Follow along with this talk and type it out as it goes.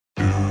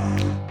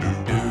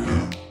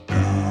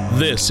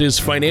This is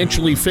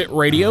Financially Fit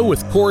Radio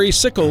with Corey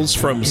Sickles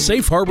from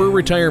Safe Harbor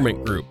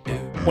Retirement Group.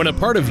 When a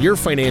part of your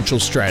financial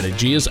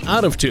strategy is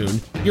out of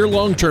tune, your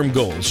long-term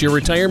goals, your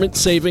retirement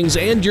savings,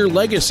 and your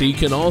legacy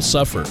can all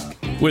suffer.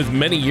 With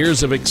many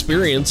years of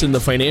experience in the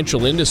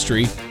financial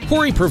industry,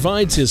 Corey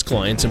provides his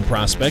clients and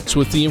prospects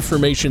with the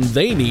information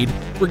they need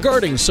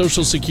regarding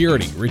Social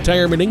Security,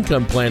 retirement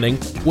income planning,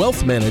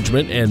 wealth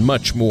management, and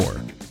much more.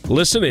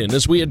 Listen in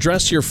as we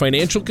address your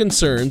financial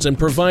concerns and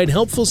provide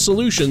helpful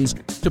solutions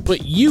to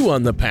put you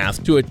on the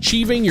path to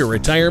achieving your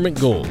retirement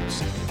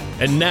goals.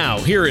 And now,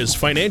 here is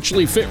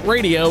Financially Fit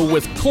Radio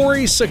with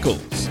Corey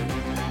Sickles.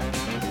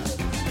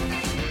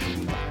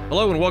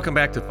 Hello and welcome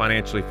back to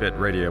Financially Fit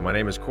Radio. My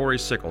name is Corey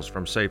Sickles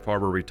from Safe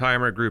Harbor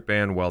Retirement Group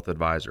and Wealth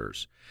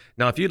Advisors.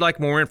 Now, if you'd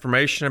like more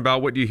information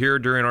about what you hear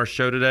during our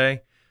show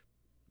today,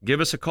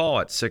 give us a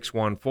call at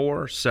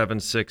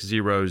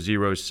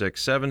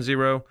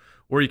 614-760-0670,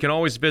 or you can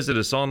always visit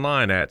us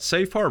online at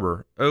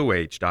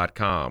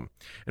safeharboroh.com.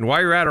 And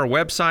while you're at our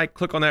website,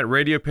 click on that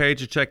radio page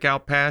to check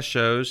out past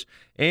shows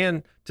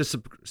and to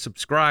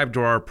subscribe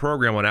to our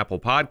program on Apple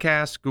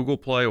Podcasts, Google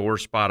Play, or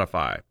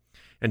Spotify.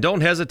 And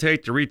don't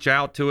hesitate to reach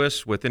out to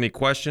us with any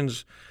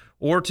questions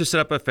or to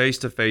set up a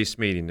face-to-face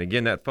meeting.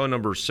 Again, that phone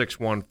number is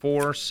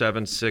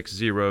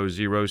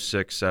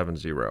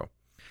 614-760-0670.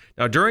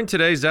 Now, during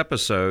today's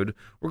episode,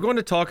 we're going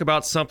to talk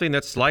about something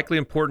that's likely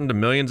important to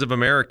millions of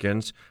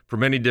Americans for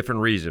many different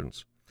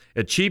reasons: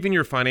 achieving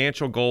your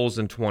financial goals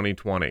in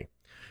 2020.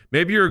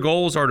 Maybe your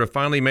goals are to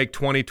finally make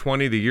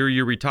 2020 the year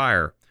you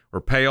retire,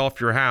 or pay off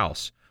your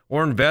house,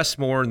 or invest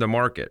more in the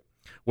market.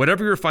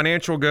 Whatever your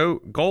financial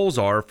goals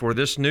are for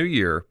this new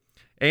year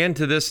and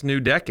to this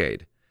new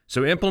decade.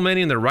 So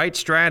implementing the right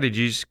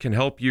strategies can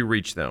help you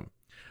reach them.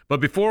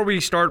 But before we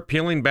start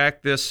peeling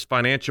back this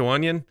financial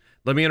onion,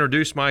 let me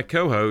introduce my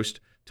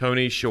co-host,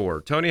 Tony Shore.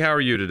 Tony, how are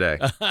you today?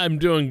 I'm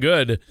doing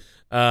good.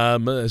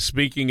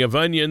 Speaking of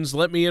onions,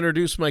 let me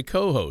introduce my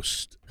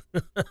co-host.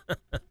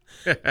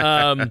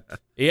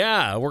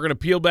 Yeah, we're going to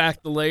peel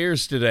back the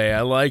layers today.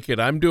 I like it.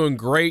 I'm doing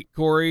great,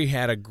 Corey.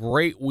 Had a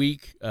great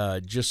week.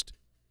 I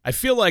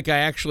feel like I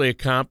actually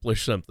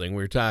accomplished something.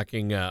 We were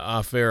talking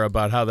off air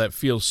about how that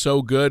feels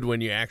so good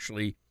when you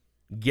actually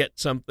get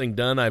something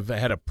done. I've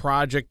had a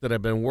project that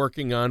I've been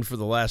working on for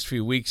the last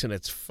few weeks, and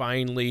it's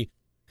finally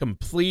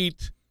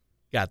complete.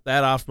 Got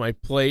that off my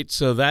plate,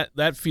 so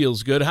that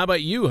feels good. How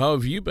about you? How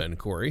have you been,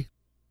 Corey?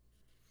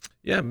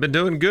 Yeah, I've been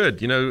doing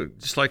good. You know,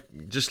 just like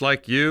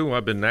you,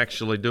 I've been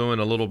actually doing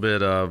a little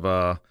bit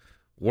of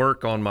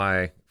work on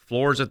my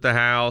floors at the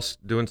house,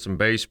 doing some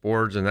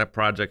baseboards, and that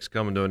project's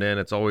coming to an end.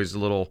 It's always a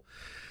little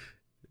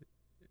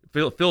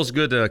feels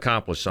good to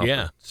accomplish something.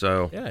 Yeah.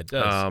 So yeah, it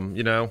does.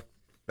 You know,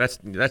 that's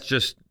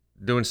just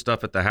doing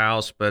stuff at the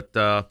house. But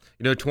you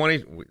know, it's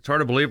hard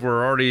to believe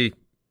we're already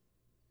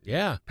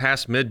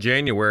past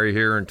mid-January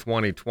here in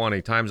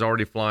 2020. Time's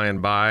already flying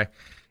by,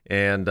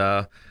 and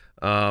you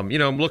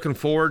know, I'm looking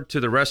forward to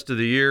the rest of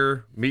the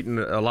year, meeting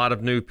a lot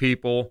of new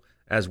people,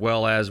 as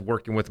well as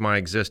working with my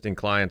existing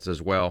clients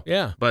as well.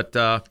 Yeah. But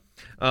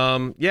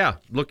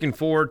looking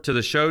forward to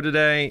the show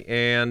today,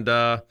 and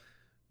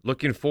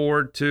looking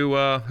forward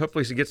to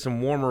hopefully to get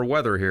some warmer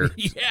weather here.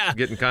 Yeah. It's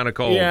getting kind of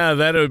cold. Yeah,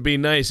 that would be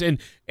nice. And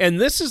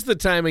this is the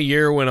time of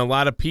year when a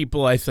lot of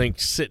people, I think,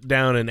 sit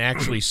down and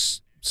actually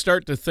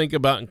start to think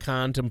about and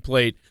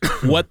contemplate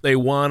what they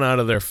want out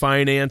of their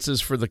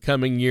finances for the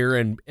coming year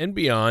and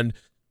beyond.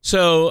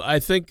 So I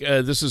think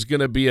this is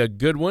going to be a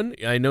good one.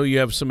 I know you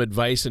have some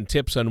advice and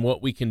tips on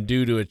what we can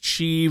do to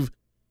achieve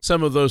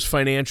some of those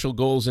financial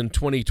goals in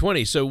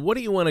 2020. So what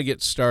do you want to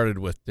get started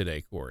with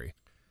today, Corey?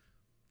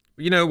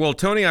 You know, well,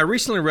 Tony, I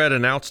recently read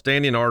an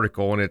outstanding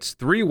article, and it's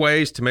 3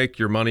 ways to make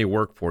your money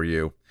work for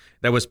you,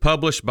 that was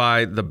published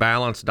by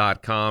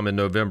thebalance.com in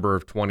November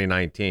of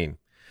 2019.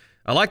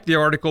 I like the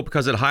article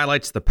because it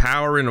highlights the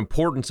power and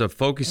importance of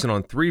focusing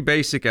on 3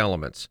 basic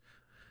elements.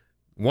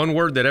 One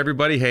word that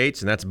everybody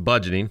hates, and that's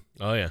budgeting.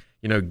 Oh, yeah.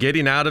 You know,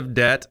 getting out of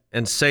debt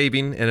and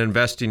saving and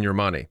investing your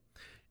money.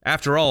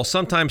 After all,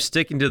 sometimes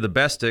sticking to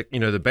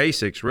the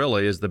basics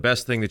really is the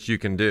best thing that you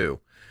can do.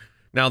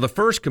 Now, the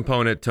first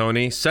component,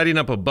 Tony, setting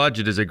up a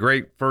budget is a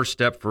great first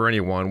step for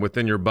anyone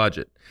within your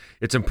budget.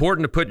 It's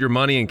important to put your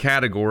money in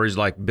categories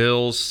like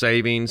bills,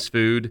 savings,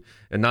 food,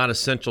 and not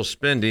essential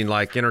spending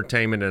like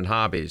entertainment and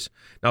hobbies.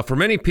 Now, for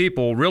many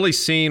people, really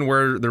seeing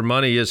where their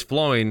money is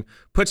flowing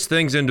puts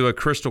things into a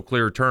crystal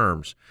clear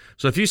terms.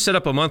 So if you set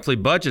up a monthly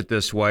budget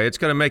this way, it's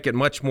going to make it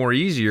much more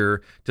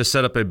easier to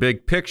set up a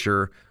big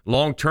picture,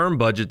 long-term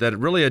budget that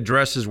really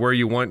addresses where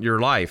you want your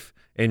life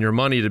and your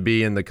money to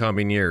be in the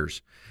coming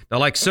years. Now,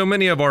 like so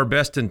many of our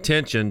best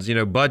intentions, you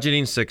know,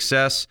 budgeting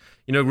success,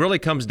 you know, really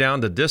comes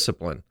down to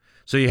discipline.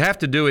 So you have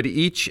to do it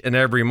each and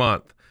every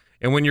month.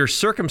 And when your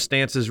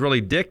circumstances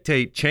really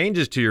dictate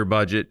changes to your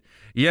budget,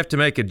 you have to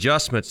make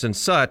adjustments in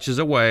such as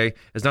a way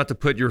as not to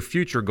put your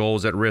future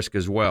goals at risk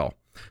as well.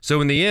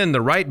 So in the end,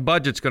 the right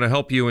budget's going to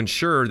help you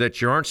ensure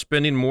that you aren't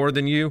spending more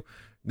than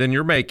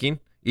you're making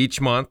each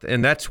month.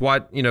 And that's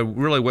what, you know,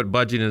 really what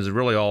budgeting is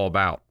really all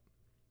about.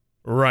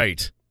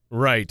 Right.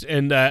 Right.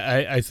 And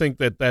I think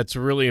that that's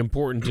really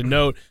important to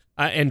note.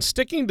 And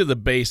sticking to the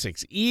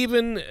basics,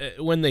 even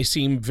when they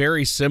seem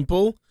very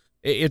simple,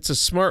 it's a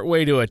smart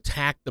way to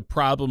attack the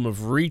problem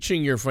of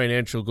reaching your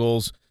financial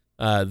goals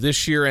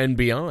this year and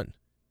beyond.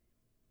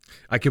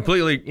 I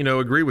completely,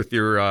 agree with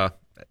your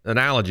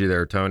analogy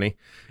there, Tony.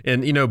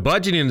 And,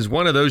 budgeting is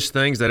one of those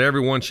things that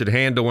everyone should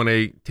handle in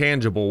a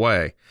tangible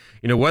way.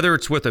 Whether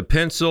it's with a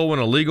pencil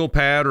and a legal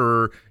pad,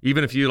 or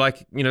even if you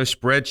like,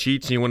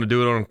 spreadsheets and you want to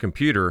do it on a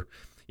computer,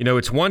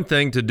 it's one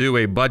thing to do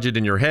a budget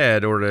in your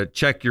head or to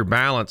check your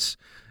balance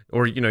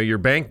or, your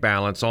bank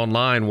balance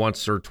online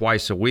once or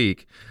twice a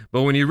week.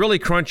 But when you really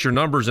crunch your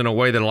numbers in a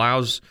way that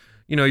allows,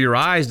 your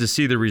eyes to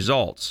see the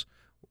results,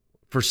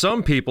 for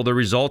some people, the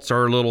results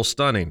are a little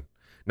stunning.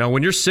 Now,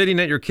 when you're sitting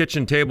at your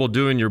kitchen table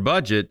doing your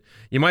budget,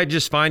 you might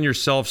just find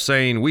yourself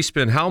saying, we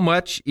spent how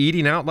much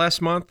eating out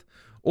last month?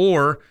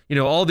 Or,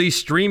 all these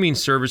streaming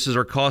services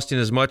are costing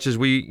as much as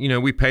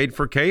we paid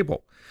for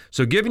cable.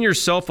 So giving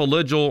yourself a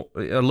little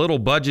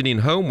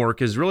budgeting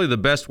homework is really the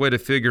best way to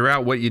figure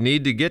out what you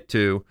need to get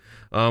to,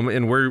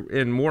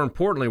 and more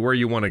importantly, where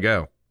you want to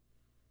go.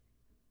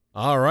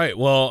 All right.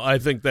 Well, I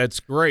think that's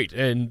great.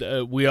 And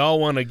we all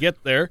want to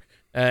get there.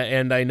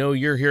 And I know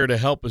you're here to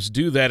help us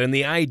do that. And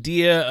the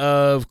idea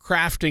of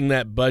crafting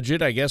that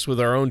budget, I guess, with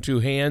our own two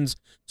hands,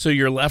 so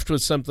you're left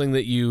with something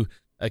that you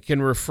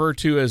can refer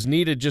to as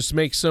needed, just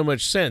makes so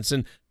much sense.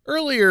 And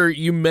earlier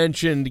you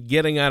mentioned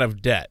getting out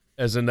of debt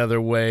as another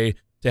way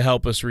to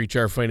help us reach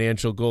our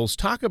financial goals.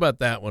 Talk about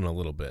that one a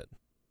little bit.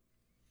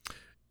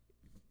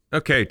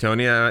 Okay,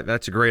 Tony,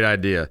 that's a great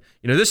idea.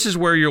 This is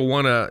where you'll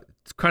want to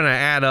kind of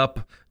add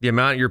up the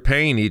amount you're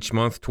paying each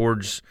month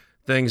towards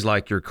things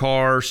like your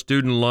car,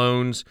 student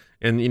loans,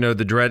 and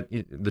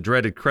the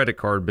dreaded credit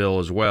card bill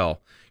as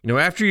well.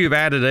 After you've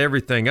added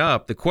everything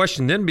up, the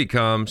question then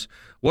becomes,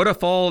 what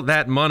if all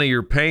that money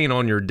you're paying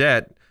on your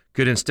debt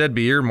could instead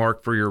be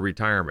earmarked for your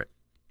retirement?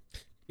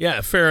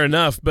 Yeah, fair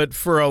enough. But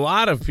for a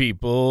lot of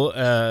people,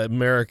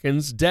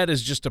 Americans, debt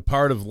is just a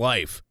part of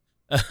life.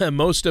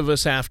 Most of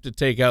us have to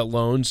take out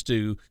loans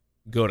to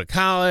go to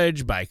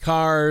college, buy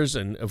cars,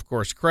 and of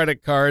course,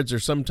 credit cards are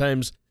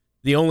sometimes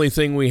the only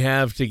thing we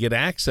have to get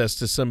access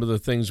to some of the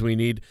things we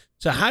need.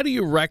 So how do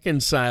you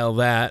reconcile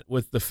that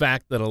with the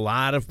fact that a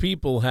lot of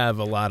people have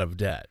a lot of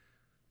debt?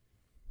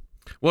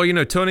 Well,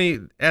 Tony,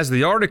 as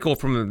the article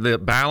from the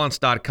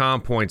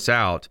balance.com points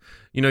out,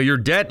 your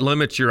debt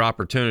limits your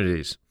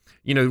opportunities.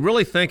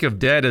 Really think of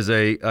debt as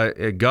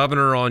a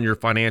governor on your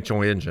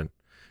financial engine.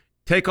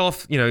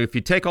 If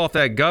you take off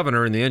that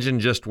governor and the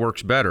engine just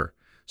works better.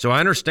 So I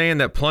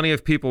understand that plenty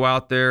of people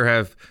out there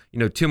have,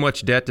 too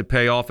much debt to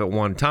pay off at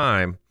one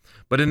time.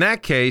 But in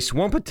that case,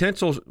 one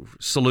potential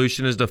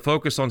solution is to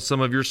focus on some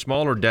of your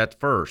smaller debt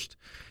first.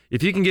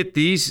 If you can get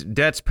these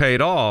debts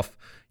paid off,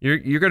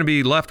 you're going to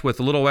be left with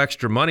a little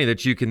extra money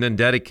that you can then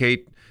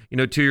dedicate,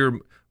 to your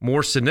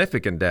more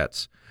significant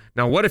debts.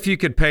 Now, what if you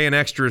could pay an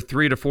extra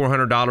 $300 to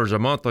 $400 a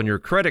month on your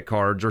credit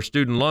cards or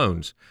student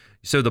loans?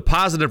 So the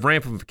positive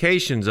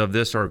ramifications of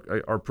this are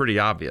pretty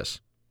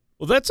obvious.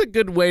 Well, that's a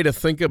good way to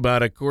think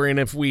about it, Corey. And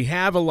if we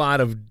have a lot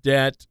of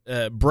debt,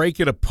 break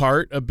it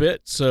apart a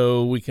bit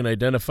so we can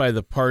identify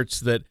the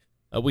parts that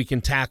we can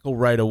tackle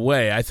right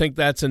away. I think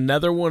that's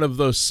another one of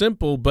those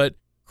simple but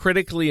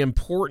critically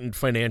important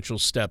financial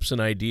steps and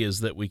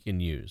ideas that we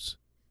can use.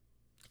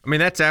 I mean,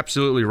 that's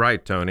absolutely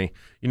right, Tony.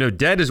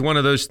 Debt is one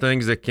of those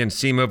things that can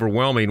seem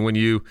overwhelming when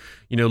you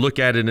look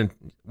at it, and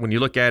when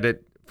you look at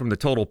it from the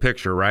total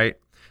picture, right?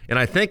 And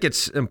I think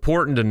it's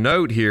important to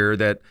note here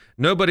that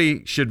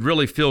nobody should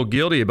really feel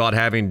guilty about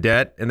having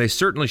debt, and they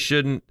certainly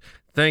shouldn't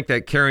think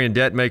that carrying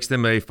debt makes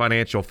them a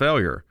financial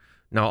failure.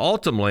 Now,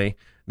 ultimately,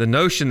 the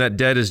notion that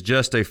debt is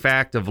just a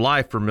fact of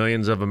life for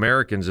millions of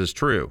Americans is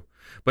true.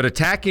 But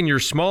attacking your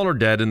smaller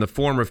debt in the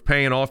form of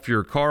paying off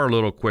your car a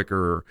little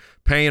quicker or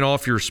paying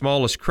off your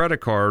smallest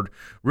credit card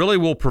really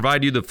will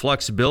provide you the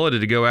flexibility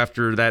to go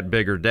after that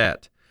bigger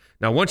debt.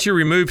 Now, once you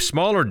remove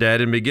smaller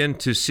debt and begin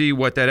to see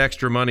what that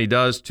extra money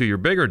does to your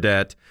bigger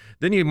debt,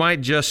 then you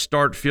might just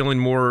start feeling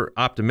more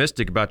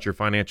optimistic about your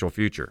financial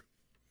future.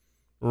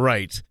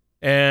 Right.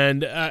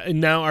 And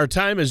now our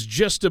time is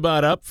just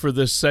about up for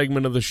this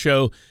segment of the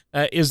show.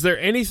 Is there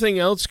anything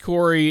else,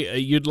 Corey,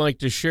 you'd like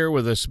to share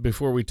with us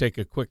before we take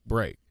a quick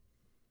break?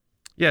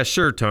 Yeah,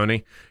 sure,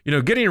 Tony.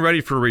 Getting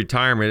ready for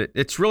retirement,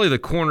 it's really the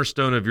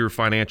cornerstone of your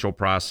financial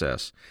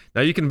process.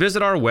 Now, you can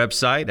visit our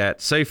website at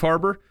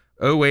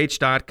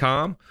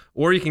safeharboroh.com,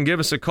 or you can give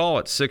us a call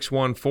at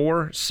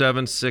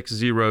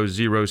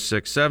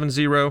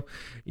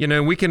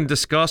 614-760-0670. We can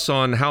discuss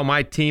on how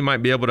my team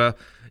might be able to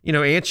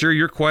answer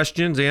your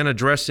questions and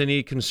address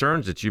any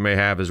concerns that you may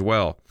have as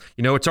well.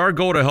 It's our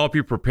goal to help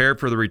you prepare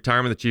for the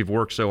retirement that you've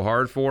worked so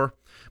hard for.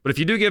 But if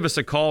you do give us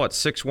a call at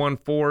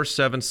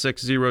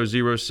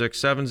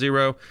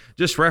 614-760-0670,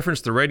 just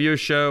reference the radio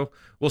show.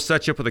 We'll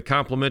set you up with a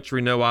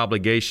complimentary, no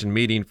obligation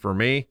meeting for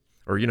me,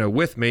 or,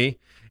 with me.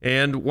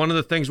 And one of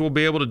the things we'll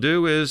be able to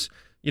do is,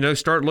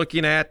 start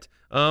looking at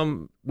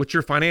what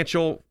your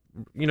financial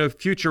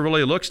future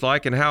really looks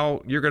like and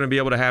how you're going to be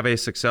able to have a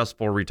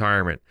successful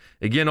retirement.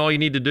 Again, all you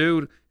need to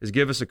do is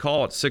give us a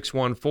call at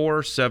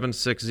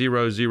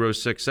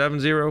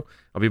 614-760-0670.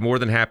 I'll be more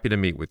than happy to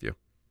meet with you.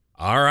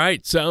 All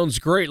right, sounds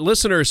great.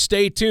 Listeners,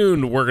 stay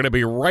tuned. We're going to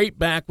be right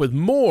back with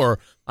more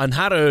on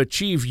how to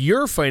achieve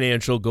your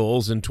financial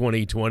goals in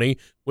 2020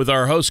 with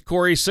our host,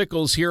 Corey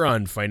Sickles, here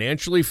on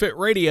Financially Fit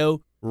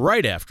Radio,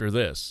 right after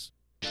this.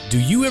 Do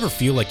you ever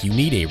feel like you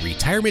need a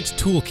retirement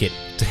toolkit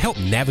to help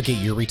navigate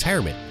your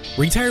retirement?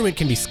 Retirement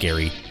can be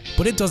scary,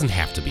 but it doesn't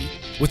have to be.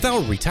 With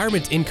our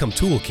Retirement Income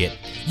Toolkit,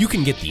 you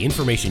can get the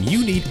information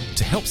you need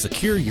to help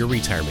secure your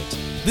retirement.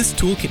 This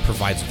toolkit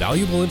provides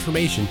valuable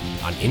information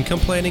on income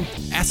planning,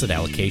 asset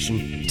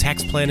allocation,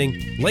 tax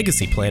planning,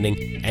 legacy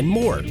planning, and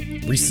more.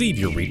 Receive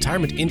your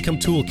Retirement Income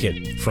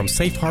Toolkit from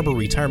Safe Harbor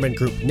Retirement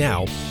Group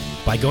now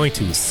by going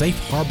to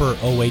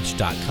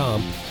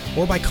safeharboroh.com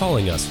or by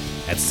calling us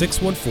at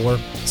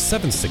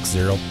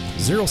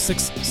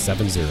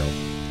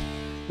 614-760-0670.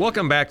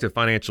 Welcome back to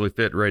Financially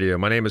Fit Radio.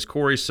 My name is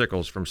Corey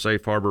Sickles from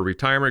Safe Harbor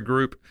Retirement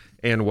Group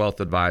and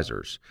Wealth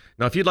Advisors.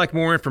 Now, if you'd like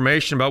more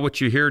information about what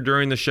you hear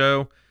during the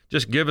show,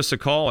 just give us a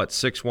call at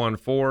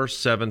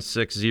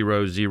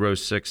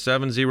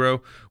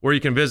 614-760-0670, or you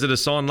can visit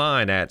us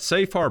online at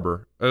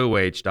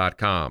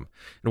safeharboroh.com.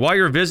 And while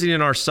you're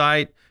visiting our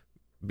site,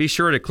 be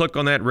sure to click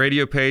on that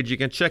radio page. You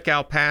can check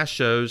out past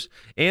shows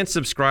and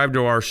subscribe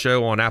to our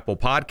show on Apple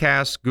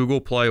Podcasts,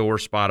 Google Play, or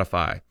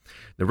Spotify.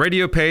 The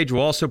radio page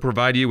will also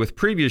provide you with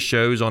previous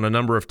shows on a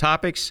number of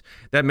topics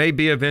that may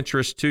be of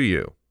interest to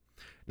you.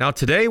 Now,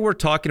 today we're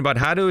talking about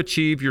how to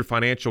achieve your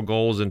financial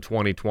goals in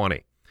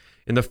 2020.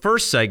 In the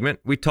first segment,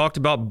 we talked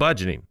about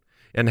budgeting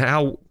and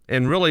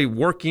really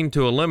working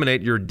to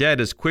eliminate your debt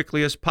as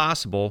quickly as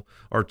possible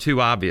are two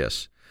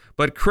obvious,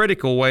 but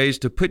critical ways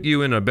to put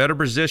you in a better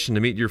position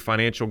to meet your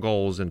financial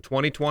goals in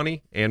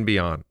 2020 and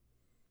beyond.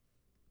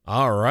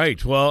 All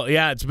right. Well,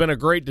 yeah, it's been a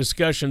great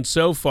discussion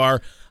so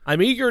far.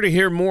 I'm eager to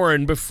hear more.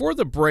 And before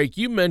the break,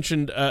 you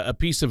mentioned a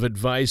piece of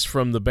advice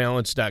from the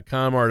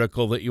Balance.com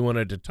article that you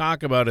wanted to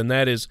talk about, and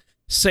that is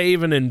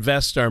save and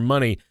invest our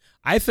money.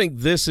 I think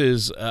this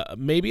is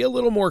maybe a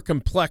little more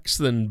complex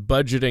than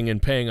budgeting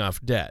and paying off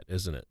debt,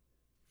 isn't it?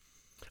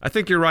 I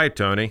think you're right,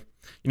 Tony.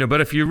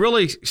 But if you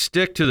really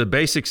stick to the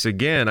basics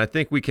again, I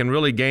think we can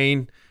really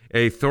gain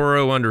a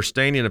thorough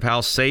understanding of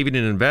how saving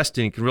and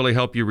investing can really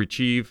help you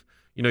achieve,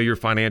 your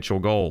financial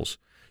goals.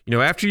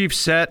 After you've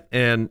set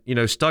and,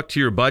 stuck to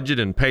your budget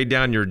and paid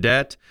down your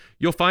debt,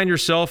 you'll find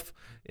yourself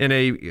in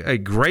a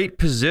great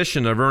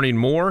position of earning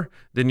more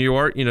than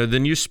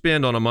you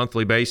spend on a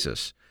monthly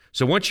basis.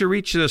 So once you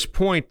reach this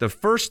point, the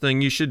first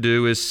thing you should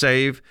do is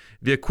save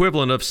the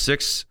equivalent of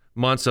 6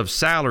 months of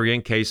salary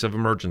in case of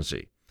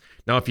emergency.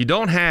 Now, if you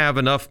don't have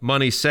enough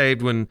money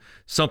saved when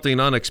something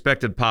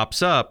unexpected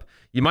pops up,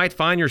 you might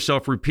find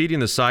yourself repeating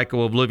the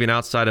cycle of living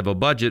outside of a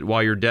budget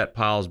while your debt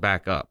piles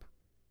back up.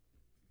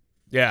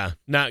 Yeah,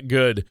 not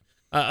good.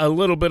 A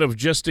little bit of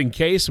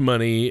just-in-case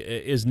money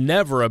is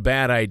never a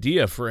bad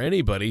idea for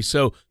anybody.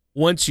 So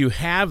once you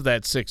have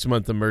that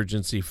 6-month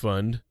emergency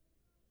fund,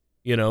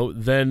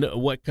 then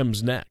what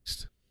comes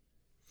next?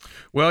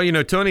 Well,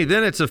 Tony,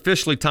 then it's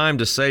officially time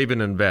to save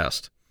and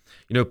invest.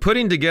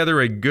 Putting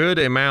together a good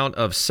amount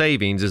of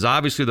savings is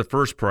obviously the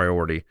first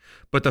priority,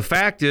 but the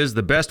fact is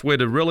the best way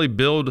to really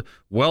build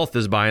wealth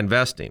is by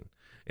investing.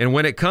 And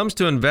when it comes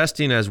to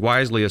investing as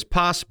wisely as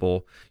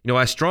possible,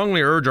 I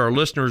strongly urge our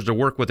listeners to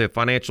work with a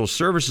financial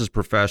services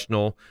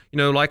professional,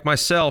 like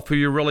myself, who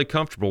you're really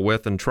comfortable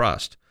with and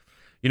trust.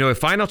 A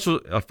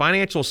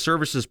financial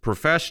services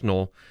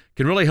professional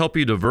can really help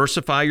you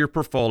diversify your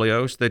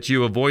portfolio so that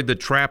you avoid the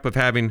trap of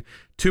having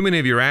too many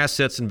of your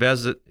assets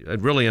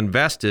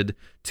invested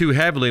too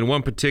heavily in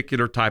one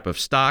particular type of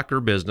stock or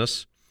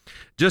business.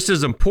 Just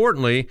as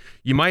importantly,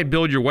 you might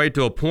build your way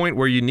to a point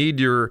where you need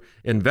your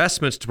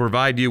investments to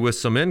provide you with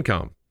some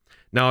income.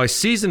 Now, a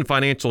seasoned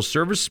financial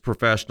services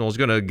professional is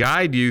going to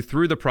guide you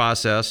through the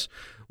process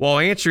while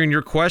answering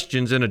your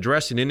questions and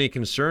addressing any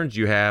concerns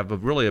you have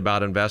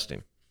about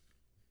investing.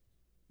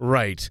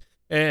 Right.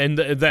 And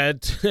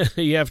that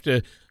you have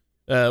to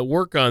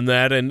work on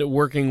that, and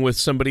working with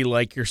somebody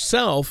like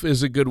yourself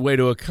is a good way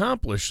to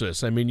accomplish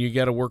this. I mean, you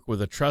got to work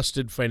with a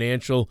trusted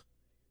financial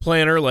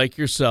planner like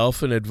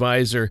yourself, an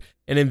advisor,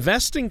 and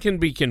investing can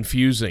be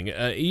confusing,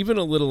 even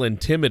a little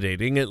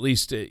intimidating. At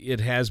least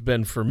it has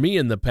been for me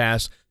in the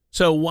past.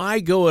 So why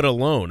go it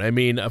alone? I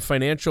mean, a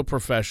financial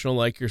professional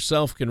like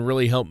yourself can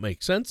really help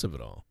make sense of it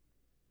all.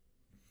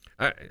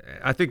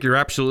 I think you're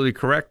absolutely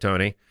correct,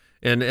 Tony.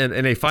 And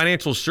a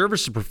financial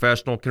services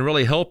professional can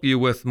really help you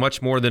with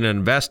much more than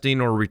investing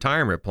or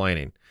retirement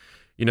planning.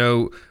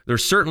 There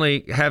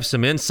certainly have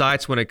some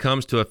insights when it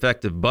comes to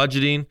effective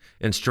budgeting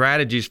and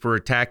strategies for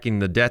attacking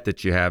the debt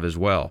that you have as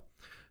well.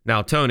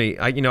 Now, Tony,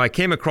 I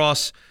came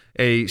across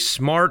a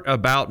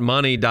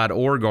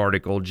smartaboutmoney.org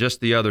article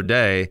just the other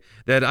day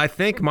that I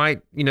think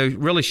might,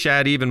 really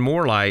shed even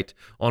more light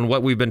on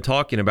what we've been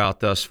talking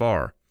about thus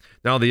far.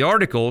 Now, the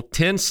article,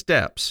 10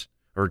 Steps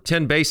or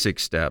 10 basic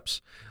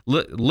steps.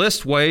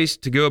 List ways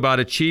to go about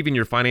achieving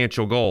your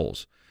financial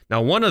goals.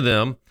 Now, one of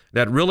them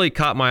that really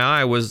caught my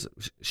eye was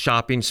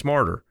shopping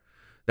smarter.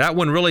 That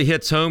one really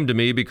hits home to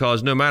me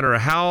because no matter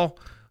how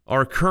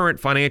our current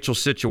financial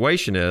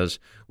situation is,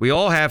 we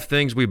all have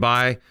things we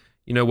buy,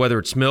 whether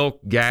it's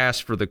milk, gas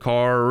for the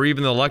car, or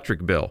even the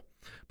electric bill.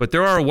 But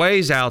there are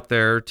ways out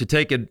there to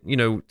take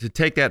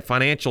that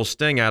financial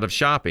sting out of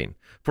shopping.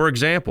 For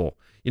example,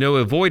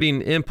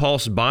 avoiding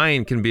impulse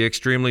buying can be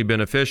extremely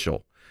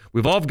beneficial.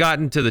 We've all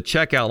gotten to the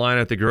checkout line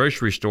at the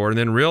grocery store and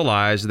then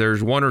realized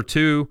there's one or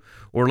two,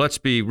 or let's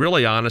be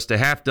really honest, a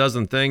half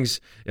dozen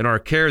things in our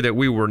care that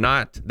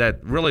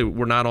really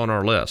were not on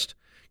our list.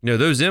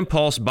 Those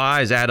impulse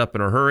buys add up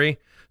in a hurry.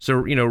 So,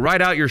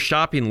 write out your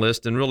shopping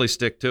list and really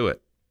stick to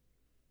it.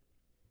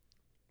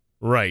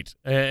 Right.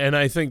 And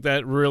I think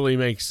that really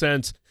makes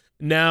sense.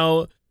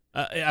 Now,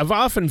 I've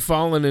often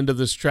fallen into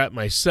this trap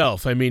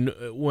myself. I mean,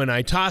 when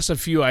I toss a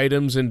few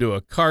items into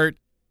a cart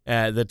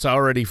that's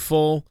already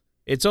full,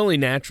 it's only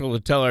natural to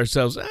tell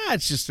ourselves,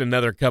 it's just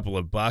another couple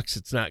of bucks.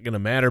 It's not going to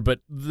matter. But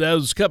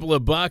those couple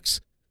of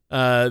bucks,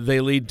 they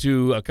lead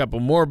to a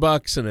couple more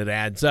bucks, and it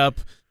adds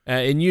up.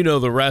 And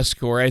the rest,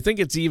 Corey. I think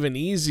it's even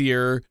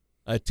easier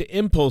to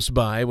impulse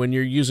buy when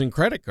you're using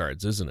credit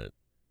cards, isn't it?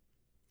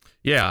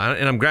 Yeah,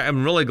 and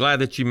I'm really glad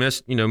that you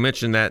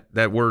mentioned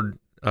that word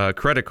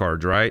credit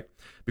cards, right?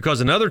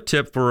 Because another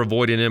tip for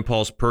avoiding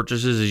impulse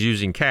purchases is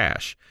using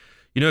cash.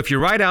 If you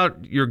write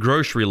out your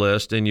grocery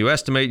list and you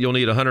estimate you'll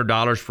need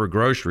 $100 for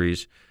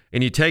groceries,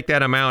 and you take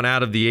that amount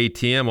out of the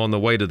ATM on the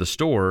way to the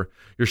store,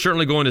 you're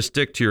certainly going to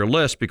stick to your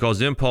list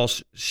because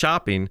impulse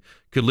shopping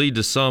could lead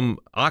to some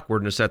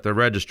awkwardness at the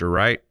register,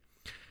 right?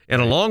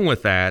 And along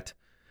with that,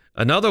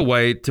 another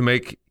way to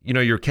make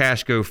your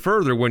cash go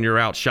further when you're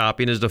out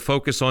shopping is to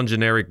focus on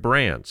generic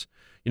brands.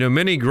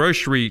 Many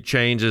grocery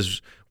chains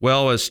as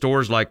well as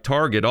stores like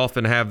Target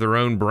often have their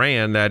own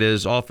brand that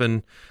is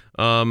often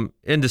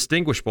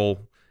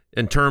indistinguishable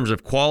in terms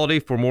of quality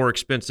for more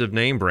expensive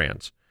name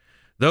brands.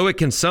 Though it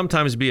can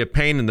sometimes be a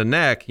pain in the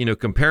neck,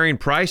 comparing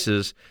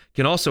prices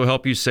can also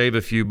help you save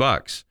a few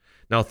bucks.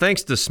 Now,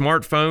 thanks to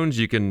smartphones,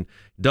 you can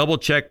double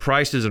check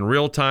prices in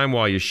real time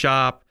while you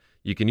shop.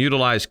 You can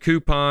utilize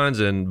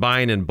coupons, and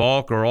buying in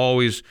bulk are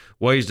always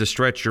ways to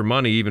stretch your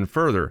money even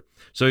further.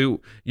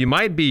 So you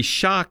might be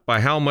shocked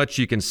by how much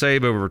you can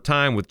save over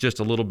time with just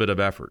a little bit of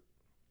effort.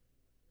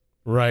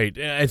 Right.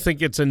 I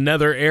think it's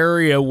another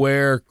area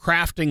where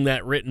crafting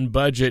that written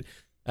budget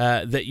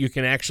that you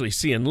can actually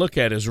see and look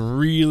at is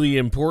really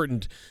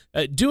important.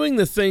 Doing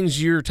the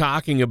things you're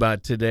talking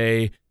about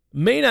today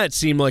may not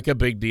seem like a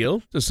big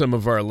deal to some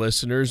of our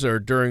listeners, or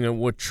during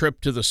a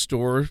trip to the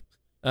store,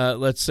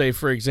 let's say,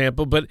 for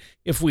example. But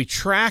if we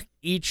track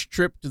each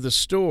trip to the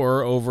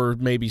store over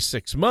maybe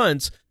 6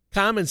 months,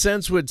 common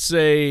sense would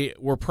say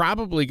we're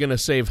probably going to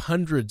save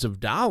hundreds of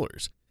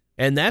dollars.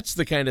 And that's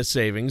the kind of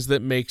savings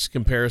that makes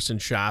comparison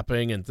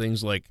shopping and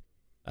things like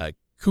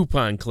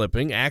coupon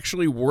clipping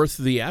actually worth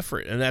the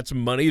effort. And that's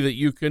money that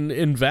you can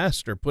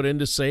invest or put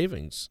into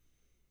savings.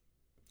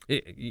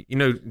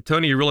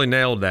 Tony, you really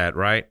nailed that,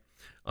 right?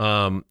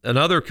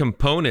 Another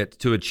component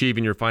to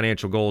achieving your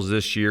financial goals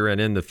this year and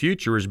in the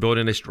future is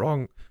building a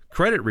strong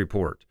credit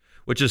report,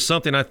 which is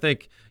something I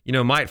think,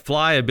 might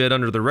fly a bit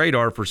under the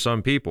radar for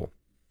some people.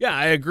 Yeah,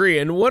 I agree.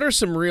 And what are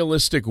some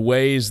realistic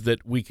ways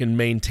that we can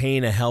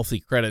maintain a healthy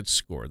credit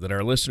score, that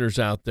our listeners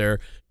out there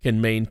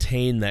can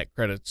maintain that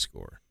credit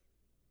score?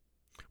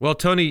 Well,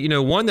 Tony,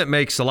 one that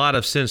makes a lot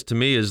of sense to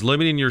me is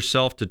limiting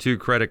yourself to 2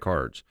 credit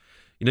cards.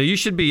 You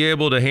should be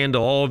able to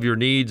handle all of your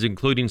needs,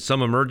 including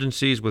some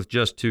emergencies, with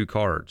just 2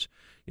 cards.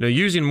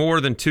 Using more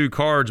than 2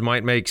 cards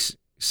might make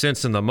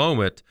sense in the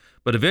moment,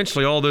 but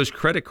eventually all those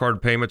credit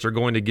card payments are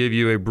going to give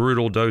you a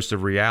brutal dose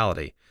of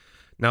reality.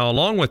 Now,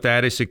 along with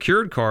that, a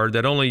secured card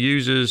that only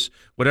uses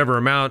whatever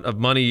amount of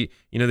money,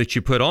 that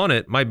you put on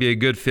it might be a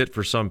good fit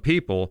for some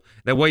people.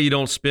 That way you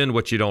don't spend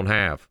what you don't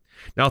have.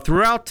 Now,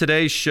 throughout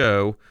today's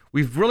show,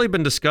 we've really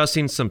been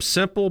discussing some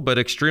simple but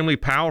extremely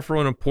powerful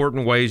and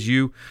important ways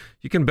you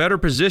can better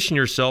position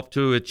yourself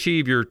to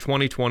achieve your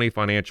 2020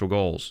 financial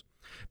goals.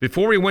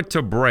 Before we went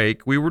to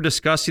break, we were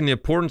discussing the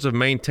importance of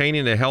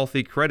maintaining a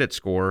healthy credit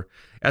score,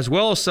 as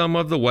well as some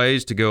of the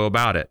ways to go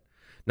about it.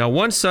 Now,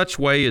 one such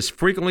way is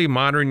frequently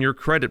monitoring your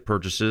credit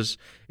purchases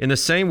in the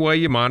same way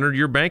you monitor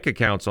your bank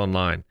accounts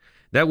online.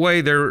 That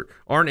way, there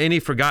aren't any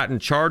forgotten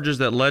charges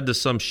that led to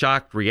some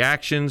shocked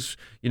reactions,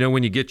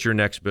 when you get your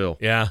next bill.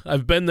 Yeah,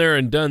 I've been there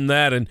and done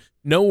that, and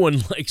no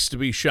one likes to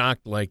be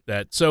shocked like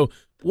that. So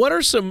what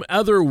are some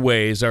other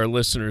ways our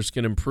listeners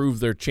can improve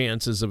their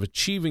chances of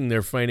achieving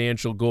their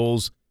financial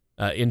goals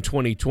in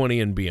 2020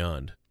 and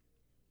beyond?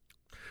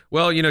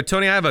 Well,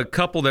 Tony, I have a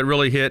couple that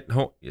really hit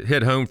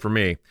home for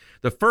me.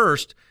 The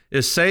first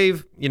is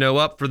save,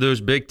 up for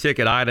those big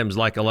ticket items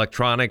like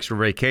electronics or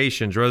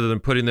vacations rather than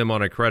putting them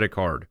on a credit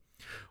card.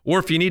 Or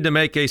if you need to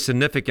make a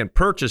significant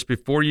purchase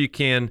before you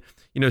can,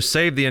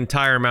 save the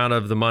entire amount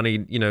of the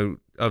money,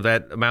 of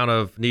that amount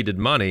of needed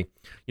money.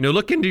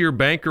 Look into your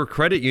bank or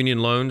credit union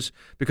loans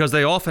because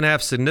they often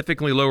have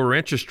significantly lower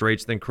interest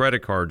rates than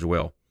credit cards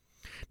will.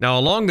 Now,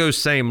 along those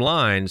same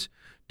lines,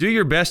 do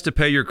your best to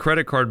pay your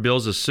credit card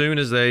bills as soon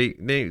as they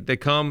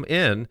come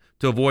in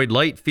to avoid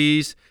late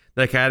fees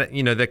that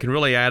can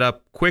really add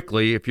up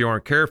quickly if you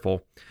aren't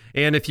careful.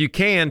 And if you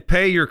can,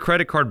 pay your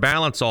credit card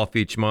balance off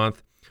each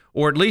month,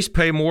 or at least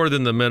pay more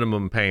than the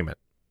minimum payment.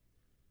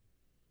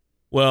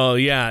 Well,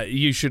 yeah,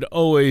 you should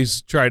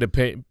always try to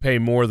pay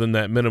more than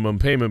that minimum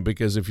payment,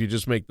 because if you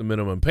just make the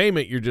minimum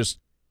payment,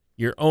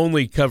 you're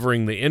only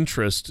covering the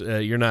interest.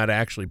 You're not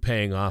actually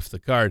paying off the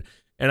card.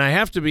 And I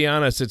have to be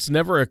honest, it's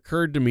never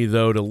occurred to me,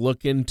 though, to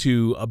look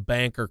into a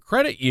bank or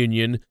credit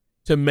union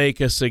to make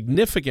a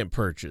significant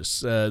purchase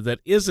that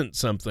isn't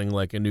something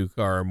like a new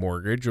car or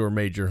mortgage or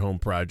major home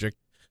project.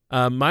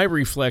 My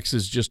reflex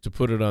is just to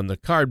put it on the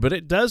card, but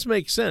it does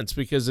make sense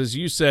because, as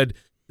you said,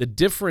 the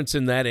difference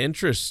in that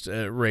interest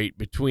rate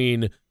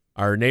between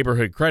our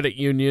neighborhood credit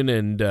union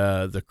and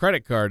the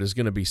credit card is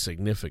going to be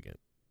significant.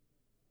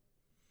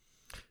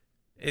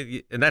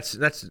 And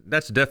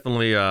that's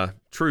definitely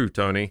true,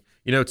 Tony.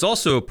 It's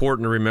also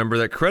important to remember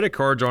that credit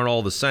cards aren't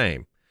all the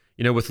same.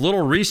 With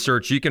little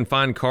research, you can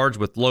find cards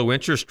with low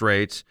interest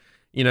rates,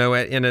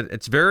 and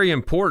it's very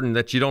important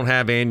that you don't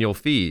have annual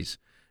fees.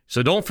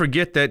 So don't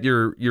forget that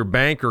your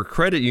bank or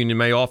credit union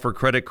may offer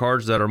credit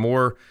cards that are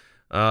more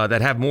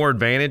that have more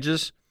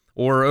advantages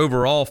or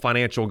overall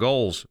financial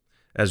goals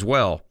as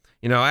well.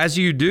 As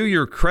you do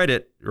your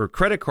credit or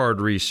credit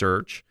card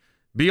research,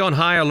 be on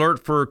high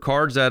alert for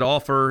cards that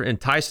offer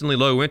enticingly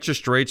low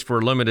interest rates for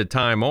a limited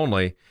time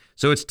only.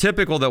 So it's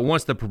typical that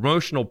once the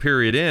promotional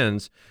period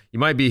ends, you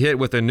might be hit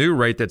with a new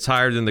rate that's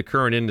higher than the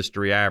current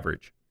industry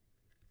average.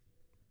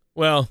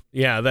 Well,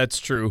 yeah, that's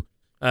true.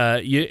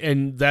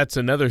 And that's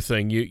another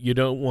thing. You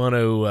don't want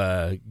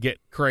to get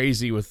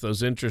crazy with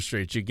those interest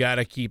rates. You got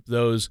to keep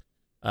those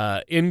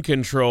in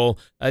control.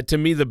 To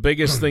me, the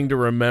biggest thing to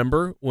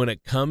remember when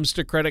it comes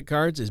to credit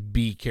cards is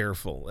be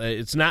careful.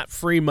 It's not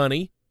free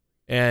money,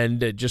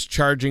 and just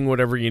charging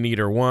whatever you need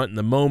or want in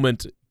the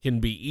moment can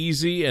be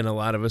easy, and a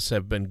lot of us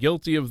have been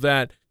guilty of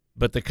that,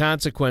 but the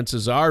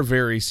consequences are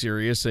very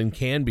serious and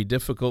can be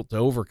difficult to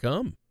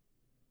overcome.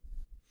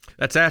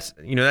 That's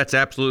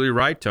absolutely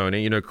right,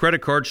 Tony.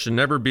 Credit cards should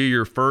never be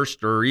your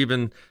first or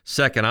even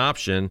second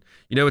option.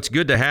 It's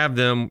good to have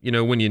them,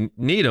 when you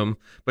need them,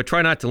 but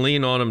try not to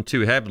lean on them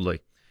too heavily.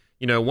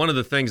 One of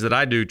the things that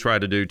I do try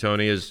to do,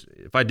 Tony, is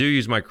if I do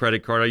use my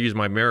credit card, I use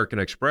my American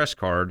Express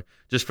card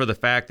just for the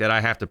fact that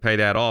I have to pay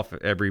that off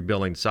every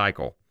billing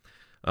cycle.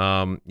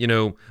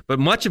 But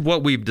much of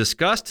what we've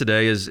discussed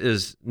today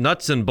is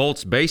nuts and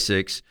bolts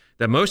basics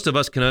that most of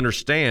us can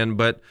understand,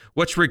 but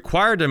what's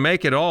required to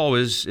make it all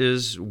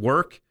is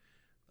work.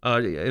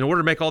 In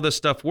order to make all this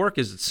stuff work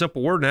is a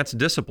simple word, and that's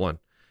discipline.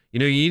 You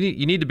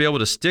need to be able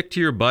to stick to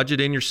your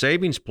budget and your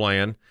savings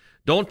plan.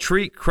 Don't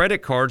treat credit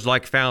cards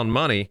like found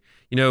money.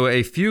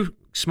 A few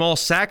small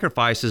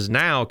sacrifices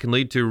now can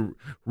lead to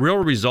real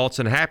results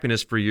and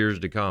happiness for years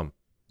to come.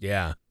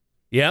 Yeah.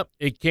 Yep,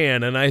 it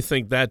can, and I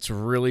think that's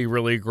really,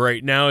 really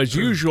great. Now, as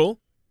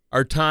usual,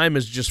 our time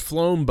has just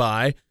flown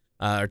by.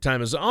 Our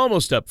time is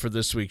almost up for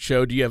this week's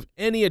show. Do you have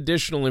any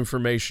additional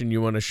information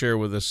you want to share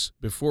with us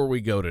before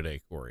we go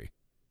today, Corey?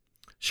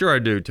 Sure I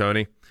do,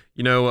 Tony.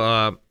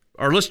 Our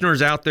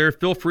listeners out there,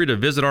 feel free to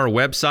visit our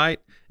website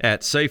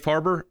at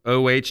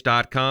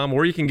safeharboroh.com,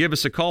 or you can give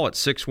us a call at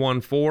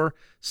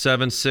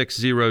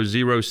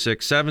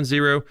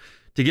 614-760-0670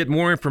 to get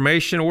more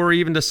information or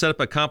even to set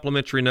up a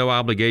complimentary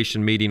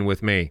no-obligation meeting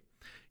with me.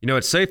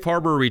 At Safe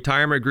Harbor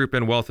Retirement Group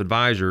and Wealth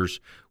Advisors,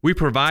 we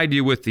provide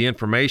you with the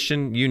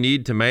information you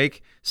need to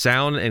make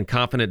sound and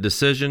confident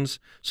decisions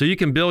so you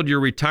can build your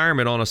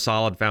retirement on a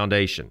solid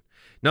foundation.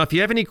 Now, if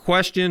you have any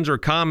questions or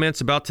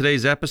comments about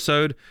today's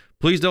episode,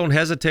 please don't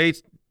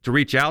hesitate to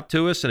reach out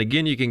to us. And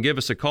again, you can give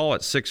us a call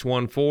at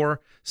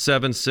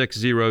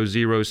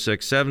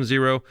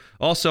 614-760-0670.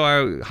 Also,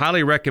 I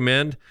highly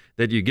recommend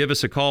that you give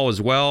us a call as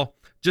well,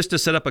 just to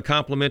set up a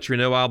complimentary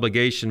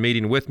no-obligation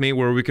meeting with me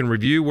where we can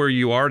review where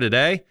you are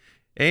today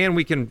and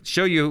we can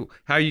show you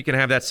how you can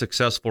have that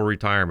successful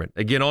retirement.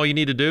 Again, all you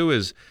need to do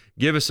is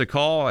give us a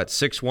call at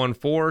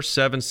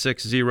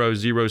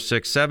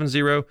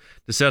 614-760-0670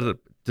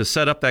 to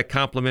set up that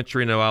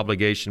complimentary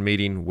no-obligation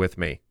meeting with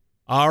me.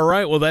 All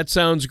right. Well, that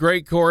sounds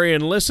great, Corey.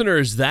 And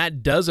listeners,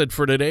 that does it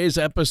for today's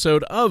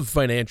episode of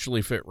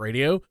Financially Fit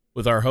Radio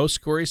with our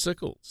host, Corey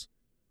Sickles.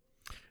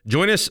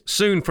 Join us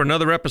soon for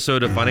another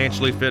episode of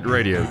Financially Fit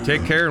Radio.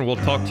 Take care, and we'll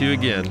talk to you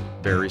again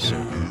very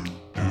soon.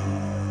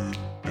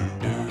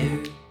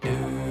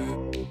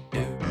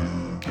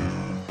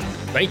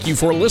 Thank you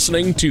for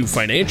listening to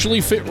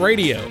Financially Fit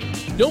Radio.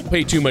 Don't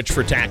pay too much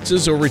for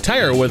taxes or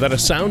retire without a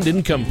sound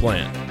income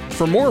plan.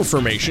 For more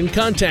information,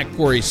 contact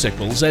Corey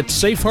Sickles at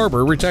Safe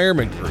Harbor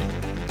Retirement Group.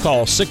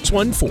 Call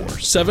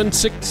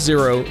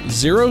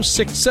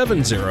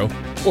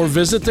 614-760-0670 or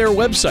visit their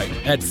website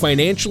at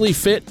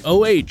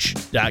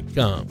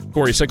financiallyfitoh.com.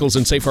 Corey Sickles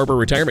and Safe Harbor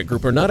Retirement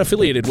Group are not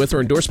affiliated with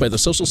or endorsed by the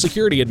Social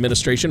Security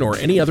Administration or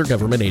any other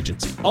government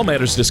agency. All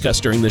matters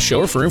discussed during this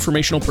show are for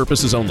informational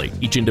purposes only.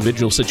 Each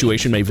individual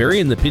situation may vary,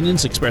 and the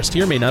opinions expressed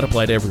here may not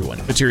apply to everyone.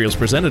 Materials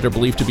presented are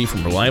believed to be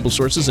from reliable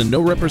sources, and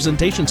no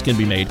representations can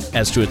be made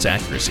as to its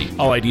accuracy.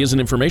 All ideas and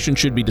information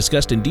should be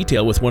discussed in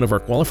detail with one of our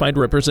qualified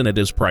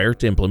representatives prior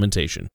to implementation.